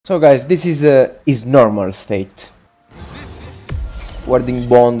So guys, this is his normal state. Warding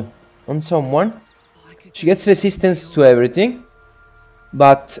bond on someone. She gets resistance to everything,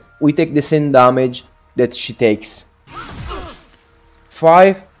 but we take the same damage that she takes.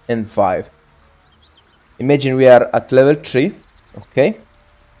 5 and 5. Imagine we are at level 3, okay?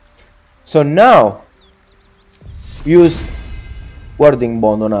 So now, use warding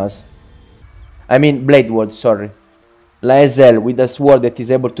bond on us. I mean blade ward, sorry. Lae'zel with a sword that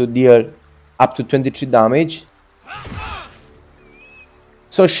is able to deal up to 23 damage.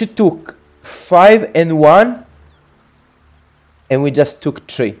 So she took 5 and 1, and we just took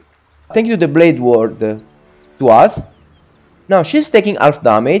 3. Thank you to the blade ward to us. Now she's taking half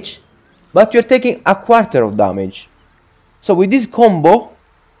damage, but you're taking a quarter of damage. So with this combo,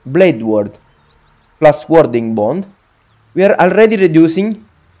 blade ward plus warding bond, we are already reducing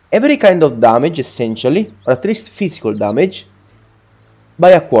every kind of damage essentially, or at least physical damage,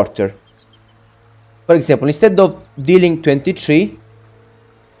 by a quarter. For example, instead of dealing 23,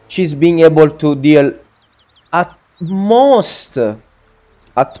 she's being able to deal at most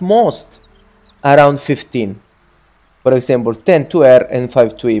around 15. For example, 10 to her and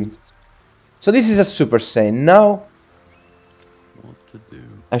 5 to him. So this is a Super Saiyan. Now What to do?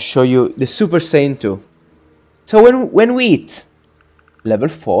 I show you the Super Saiyan 2. So when we hit level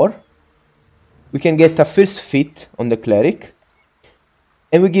 4, we can get a first fit on the cleric,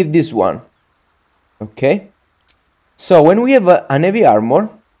 and we give this one. Okay? So when we have an heavy armor,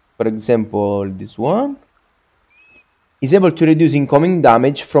 for example this one, is able to reduce incoming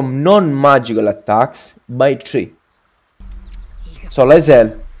damage from non-magical attacks by 3. So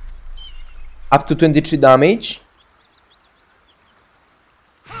Lae'zel, up to 23 damage,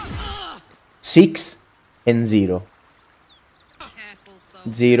 6 and 0.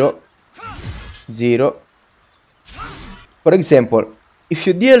 0, 0. For example, if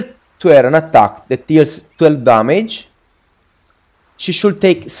you deal to her an attack that deals 12 damage, she should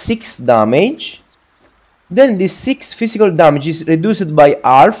take 6 damage. Then this 6 physical damage is reduced by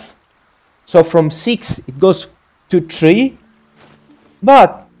half. So from 6 it goes to 3.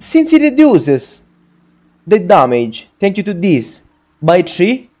 But since it reduces the damage, thank you to this, by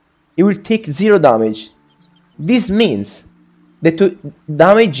 3, it will take 0 damage. This means that to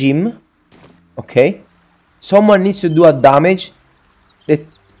damage him, okay, someone needs to do a damage that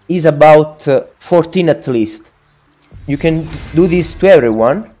is about 14 at least. You can do this to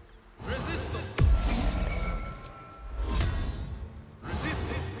everyone.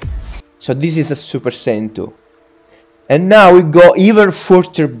 So this is a Super Saiyan 2. And now we go even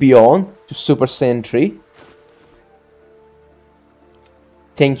further beyond to Super Saiyan 3.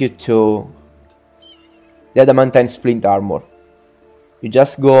 Thank you to the Adamantine Splint Armor. You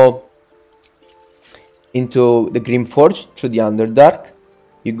just go into the Grimforge through the Underdark.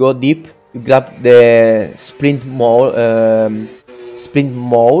 You go deep. You grab the Splint mold.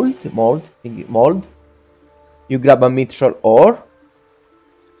 You grab a Mithril ore.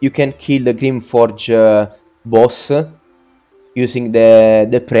 You can kill the Grimforge boss using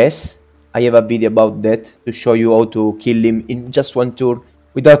the press. I have a video about that to show you how to kill him in just one turn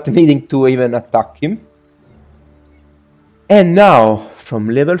without needing to even attack him. And now, from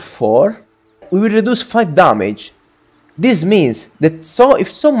level 4, we will reduce 5 damage. This means that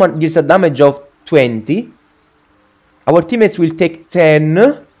if someone deals a damage of 20, our teammates will take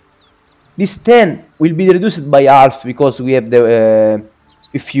 10. This 10 will be reduced by half because we have the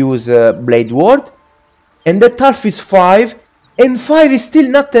fuse blade ward. And that half is 5. And 5 is still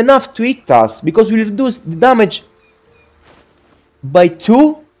not enough to hit us because we reduce the damage by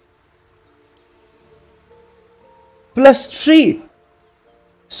 2 plus 3.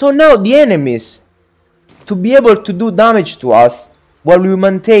 So now the enemies, to be able to do damage to us while we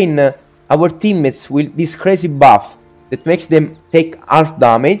maintain our teammates with this crazy buff that makes them take half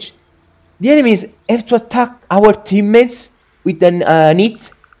damage, the enemies have to attack our teammates with an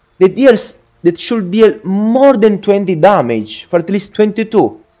hit that should deal more than 20 damage, for at least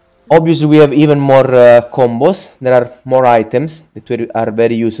 22. Obviously we have even more combos. There are more items that are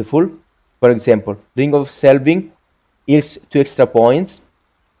very useful. For example, Ring of Selving heals 2 extra points.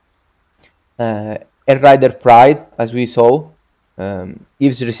 Rider Pride, as we saw,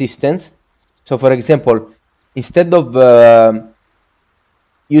 gives resistance. So for example, instead of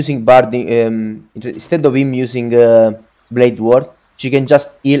using instead of him using Blade Ward, she can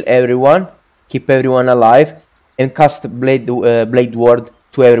just heal everyone, keep everyone alive, and cast Blade Ward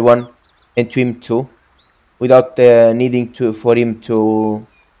to everyone and to him too, without needing for him to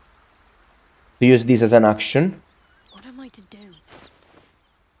use this as an action. What am I to do?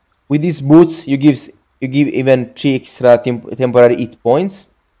 With these boots, you give even 3 extra temporary hit points.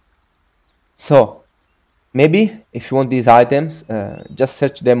 So maybe if you want these items, just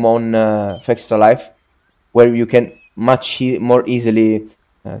search them on for Extra Life, where you can much more easily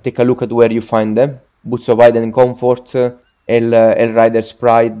take a look at where you find them. Boots of Hide and Comfort, El Rider's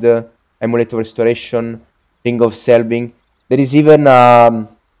Pride, Amulet of Restoration, Ring of Selbing. There is even an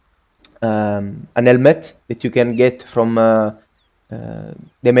helmet that you can get from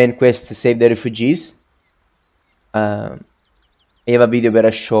the main quest, Save the Refugees. I have a video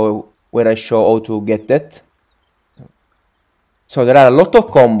where I show how to get that. So there are a lot of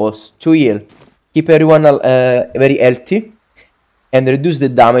combos to heal, keep everyone very healthy, and reduce the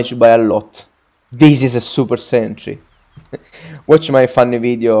damage by a lot. This is a super sentry. Watch my funny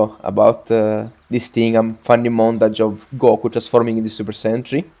video about this thing, a funny montage of Goku transforming into Super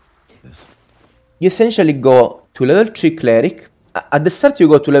Sentry. Yes. You essentially go to level 3 Cleric. At the start you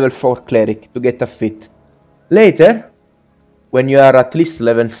go to level 4 Cleric to get a fit. Later, when you are at least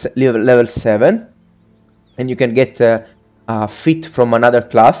level 7, and you can get a fit from another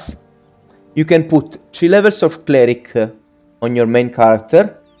class, you can put 3 levels of Cleric on your main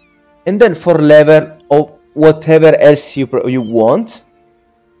character, and then 4 level of whatever else you want.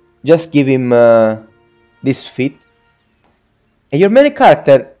 Just give him this fit, and your main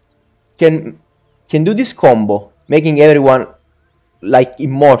character can do this combo, making everyone like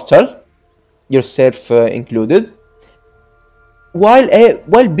immortal, yourself included,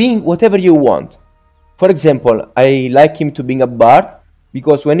 while being whatever you want. For example, I like him to being a bard,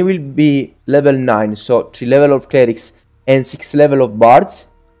 because when he will be level 9, so 3 level of clerics and 6 level of bards,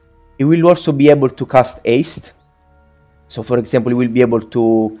 he will also be able to cast haste. So for example, he will be able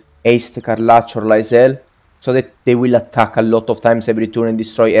to haste Carlach or Lysel, so that they will attack a lot of times every turn and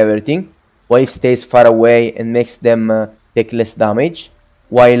destroy everything, while he stays far away and makes them take less damage,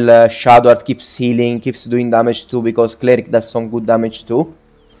 while Shadowheart keeps healing, keeps doing damage too, because Cleric does some good damage too.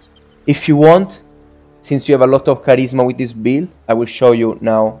 If you want, since you have a lot of charisma with this build, I will show you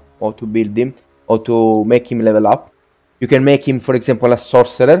now how to build him, how to make him level up. You can make him, for example, a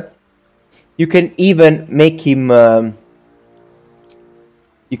sorcerer. You can even make him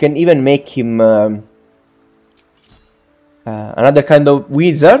another kind of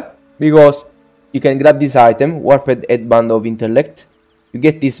wizard, because you can grab this item, Warped Headband of Intellect. You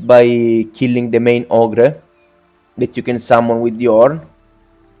get this by killing the main ogre that you can summon with the horn.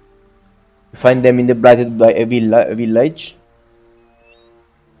 You find them in the Blighted village.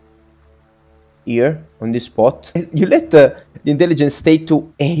 Here, on this spot. You let the intelligence stay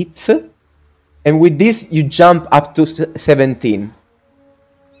to 8. And with this, you jump up to 17.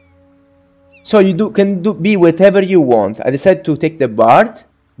 So you can be whatever you want. I decided to take the bard,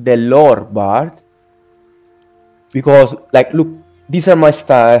 the lore bard, because, like, look, these are my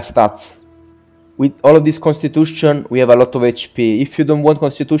stats. With all of this constitution, we have a lot of HP. If you don't want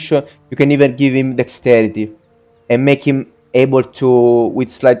constitution, you can even give him dexterity and make him able to, with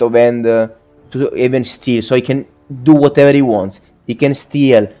sleight of hand, to even steal. So he can do whatever he wants. He can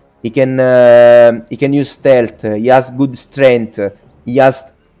steal. He can use stealth. He has good strength. He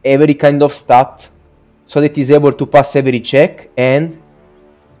has every kind of stat, so that he's able to pass every check. And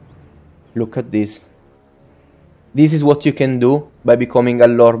look at this. This is what you can do by becoming a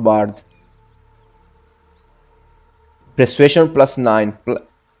lore bard. Persuasion plus 9,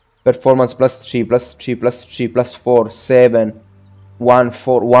 performance plus 3, plus 3, plus 3, plus 4, 7, 1,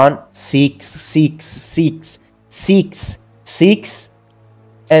 4, 1, 6, 6, 6, 6, 6.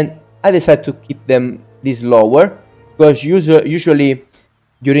 And I decided to keep them this lower, because usually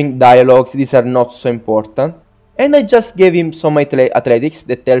during dialogues these are not so important. And I just gave him some athletics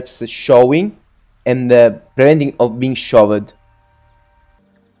that helps showing and preventing of being shoved.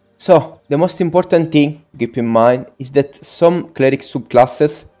 So the most important thing to keep in mind is that some cleric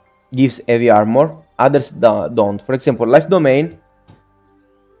subclasses gives heavy armor, others don't. For example, Life Domain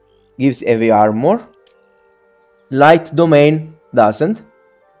gives heavy armor, Light Domain doesn't,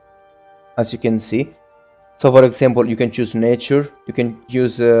 as you can see. So for example, you can choose Nature, you can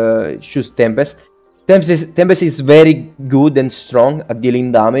choose Tempest. Tempest is very good and strong at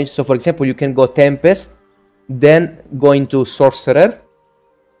dealing damage. So for example, you can go Tempest, then go into Sorcerer,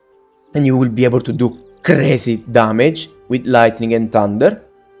 and you will be able to do crazy damage with Lightning and Thunder.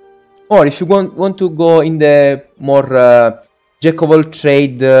 Or if you want to go in the more Jack of all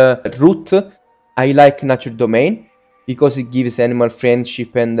trade route, I like Nature Domain, because it gives animal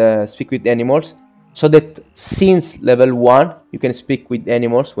friendship and speak with animals, so that since level 1 you can speak with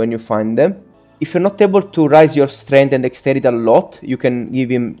animals when you find them. If you're not able to raise your strength and dexterity a lot, you can give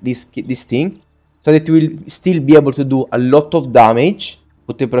him this thing, so that you will still be able to do a lot of damage.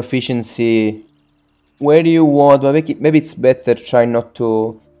 Put the proficiency where you want, but maybe it's better try not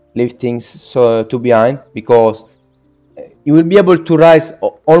to leave things so to behind, because you will be able to rise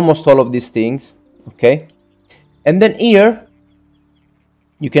almost all of these things. Okay, and then here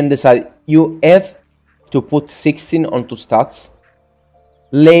you can decide you have to put 16 onto stats.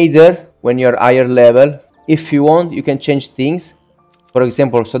 Later, when you're higher level, if you want, you can change things. For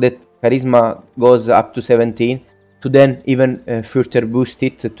example, so that charisma goes up to 17, to then even further boost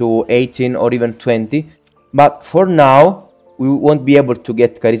it to 18 or even 20. But for now, we won't be able to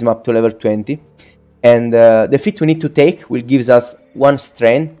get charisma up to level 20. And the feat we need to take will give us 1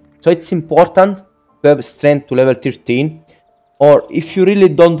 strength. So it's important to have strength to level 13. Or if you really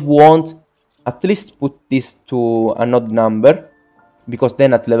don't want, at least put this to an odd number, because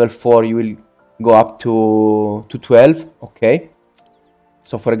then at level 4 you will go up to 12. Okay,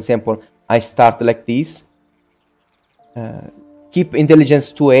 so for example, I start like this. Keep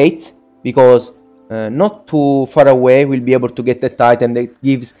intelligence to 8, because not too far away we'll be able to get the item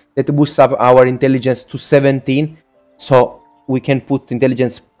that boosts up our intelligence to 17, so we can put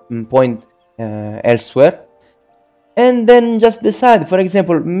intelligence point elsewhere. And then just decide, for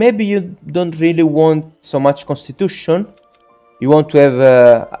example, maybe you don't really want so much constitution, you want to have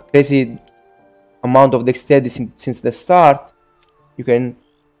a crazy amount of dexterity since the start. You can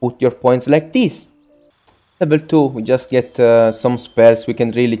put your points like this. Level 2, we just get some spells, we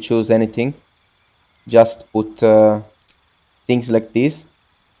can really choose anything. Just put things like this.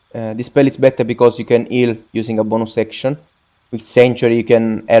 This spell is better because you can heal using a bonus action. With Sanctuary you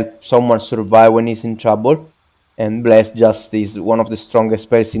can help someone survive when he's in trouble. And Bless just is one of the strongest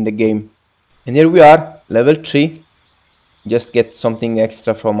spells in the game. And here we are, level 3. Just get something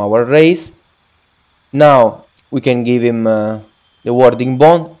extra from our race. Now we can give him the warding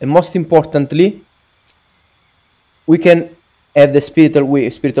bond, and most importantly, we can have the spiritual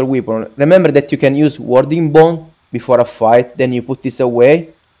weapon. Remember that you can use warding bond before a fight, then you put this away,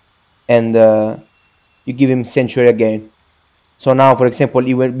 and you give him Sanctuary again. So now, for example,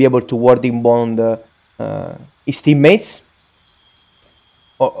 he will be able to warding bond his teammates.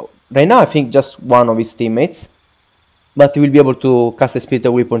 Right now, I think just one of his teammates. But he will be able to cast a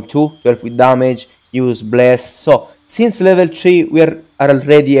spiritual weapon too, to help with damage, use bless. So since level 3 we are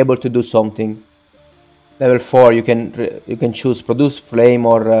already able to do something. Level 4 you can choose produce flame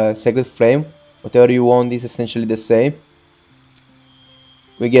or sacred flame, whatever you want is essentially the same.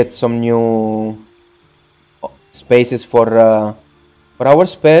 We get some new spaces for our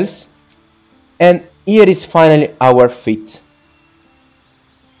spells, and here is finally our feat.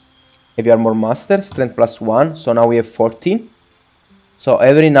 Heavy Armor Master, strength +1, so now we have 14. So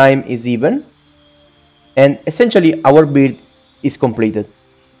every 9 is even. And essentially our build is completed.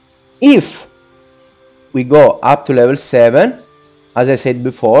 If we go up to level 7, as I said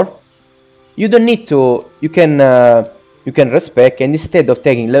before, you don't need to, you can respec, and instead of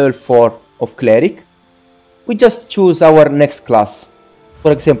taking level 4 of Cleric, we just choose our next class.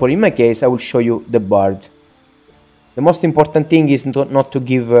 For example, in my case, I will show you the Bard. The most important thing is not to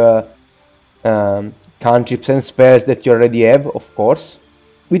give cantrips and spells that you already have, of course.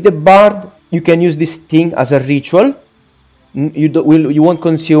 With the Bard, you can use this thing as a ritual. You won't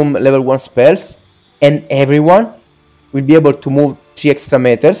consume level 1 spells, and everyone will be able to move 3 extra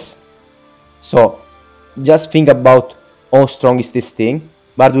meters. So just think about how strong is this thing.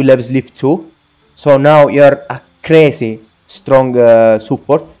 Bard will have sleep 2. So now you're a crazy strong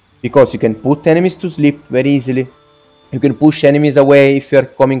support, because you can put enemies to sleep very easily. You can push enemies away if they're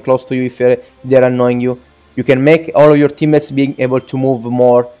coming close to you, if they're annoying you. You can make all of your teammates being able to move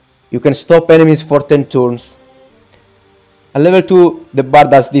more. You can stop enemies for 10 turns. At level 2, the Bard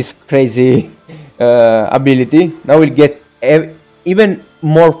does this crazy ability. Now we'll get even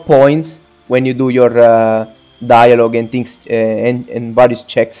more points when you do your dialogue and things and various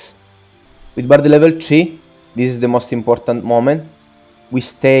checks. With Bard level 3, this is the most important moment. We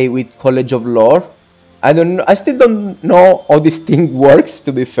stay with College of Lore. I still don't know how this thing works,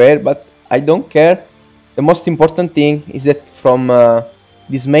 to be fair, but I don't care. The most important thing is that from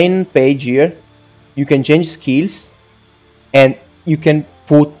this main page here, you can change skills, and you can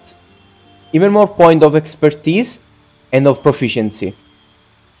put even more points of expertise and of proficiency.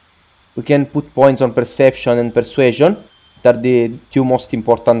 We can put points on perception and persuasion, that are the 2 most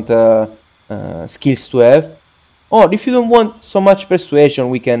important skills to have. Or if you don't want so much persuasion,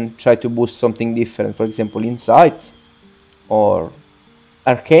 we can try to boost something different. For example, insight or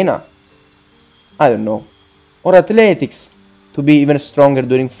arcana. I don't know. Or athletics, to be even stronger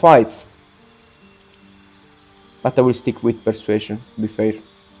during fights. But I will stick with persuasion, to be fair.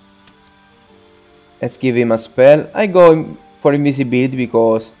 Let's give him a spell. I go for invisibility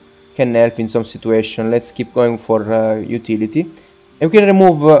because can help in some situation. Let's keep going for utility. And we can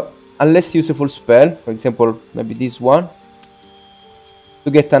remove a less useful spell, for example, maybe this one,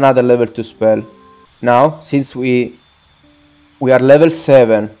 to get another level 2 spell. Now, since we are level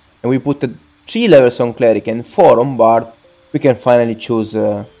 7 and we put 3 levels on Cleric and 4 on Bard, we can finally choose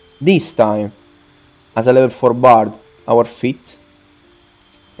this time as a level 4 Bard our Fit.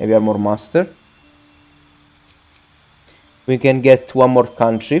 And we are more Master. We can get one more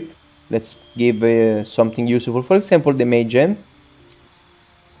cantrip. Let's give something useful, for example the Mage Hand.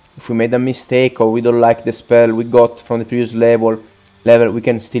 If we made a mistake or we don't like the spell we got from the previous level, we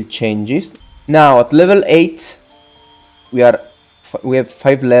can still change it. Now at level 8 we have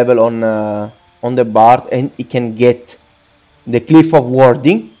 5 level on the Bard, and it can get the Cliff of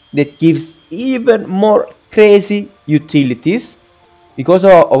Warding that gives even more crazy utilities because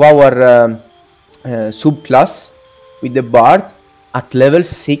of our subclass. With the Bard at level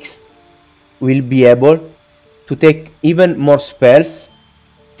 6 we'll be able to take even more spells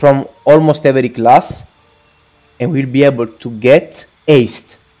from almost every class, and we'll be able to get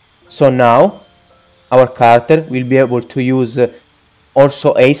haste. So now our character will be able to use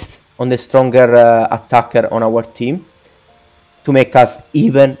also haste on the stronger attacker on our team to make us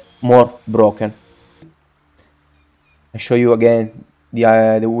even more broken. I show you again the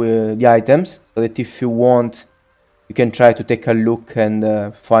items, so that if you want you can try to take a look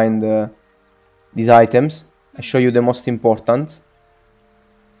and find these items. I show you the most important,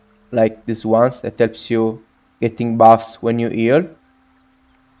 like these ones that helps you getting buffs when you heal.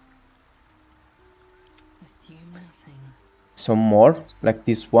 Some more, like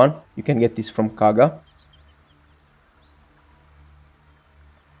this one, you can get this from Kaga.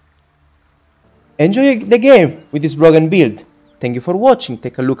 Enjoy the game with this broken build. Thank you for watching.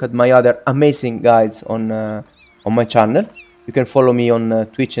 Take a look at my other amazing guides on my channel. You can follow me on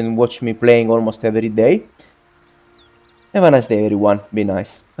Twitch and watch me playing almost every day. Have a nice day everyone. Be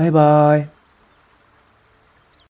nice. Bye bye.